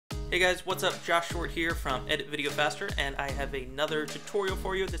Hey guys, what's up? Josh Short here from Edit Video Faster, and I have another tutorial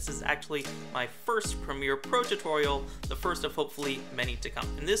for you. This is actually my first Premiere Pro tutorial, the first of hopefully many to come.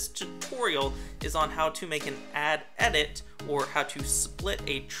 And this tutorial is on how to make an ad edit, or how to split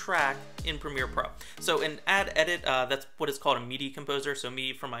a track in Premiere Pro. So an ad edit, that's what is called a media composer. So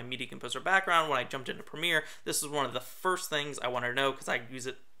me, from my media composer background, when I jumped into Premiere, this is one of the first things I wanted to know because I use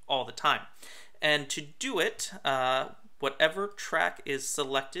it all the time. And to do it, whatever track is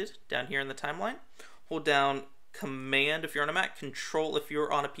selected down here in the timeline, hold down Command if you're on a Mac, Control if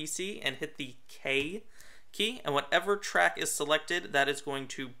you're on a PC, and hit the K key. And whatever track is selected, that is going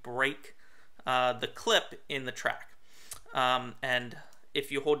to break the clip in the track. And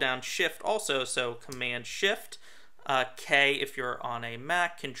if you hold down Shift also, so Command Shift, K if you're on a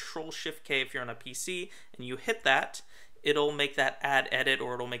Mac, Control Shift K if you're on a PC, and you hit that, it'll make that ad edit,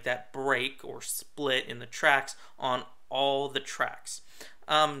 or it'll make that break or split in the tracks on all the tracks.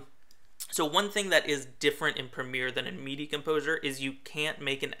 So one thing that is different in Premiere than in Media Composer is you can't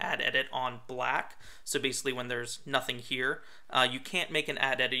make an ad edit on black. So basically when there's nothing here, you can't make an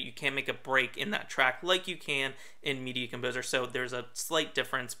ad edit, you can't make a break in that track like you can in Media Composer. So there's a slight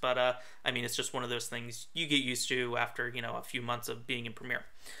difference, but I mean, it's just one of those things you get used to after, you know, a few months of being in Premiere.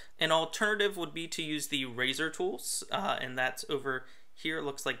 An alternative would be to use the razor tools, and that's over here. It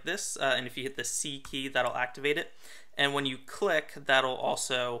looks like this, and if you hit the C key, that'll activate it. And when you click, that'll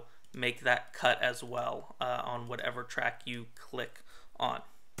also make that cut as well on whatever track you click on.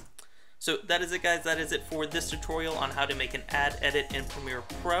 So that is it, guys. That is it for this tutorial on how to make an ad edit in Premiere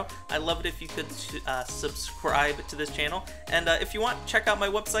Pro. I love it if you could subscribe to this channel. And if you want, check out my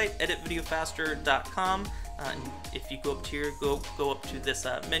website, editvideofaster.com. And if you go up to here, go up to this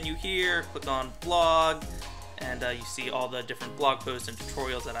menu here, click on blog, and you see all the different blog posts and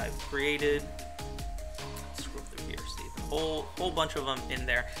tutorials that I've created. Scroll through here, see the whole bunch of them in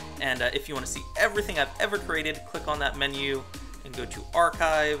there. And if you want to see everything I've ever created, click on that menu and go to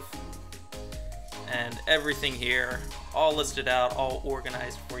archive, and everything here all listed out, all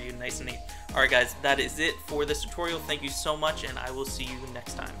organized for you, nice and neat. All right, guys, that is it for this tutorial. Thank you so much, and I will see you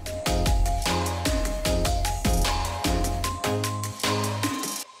next time.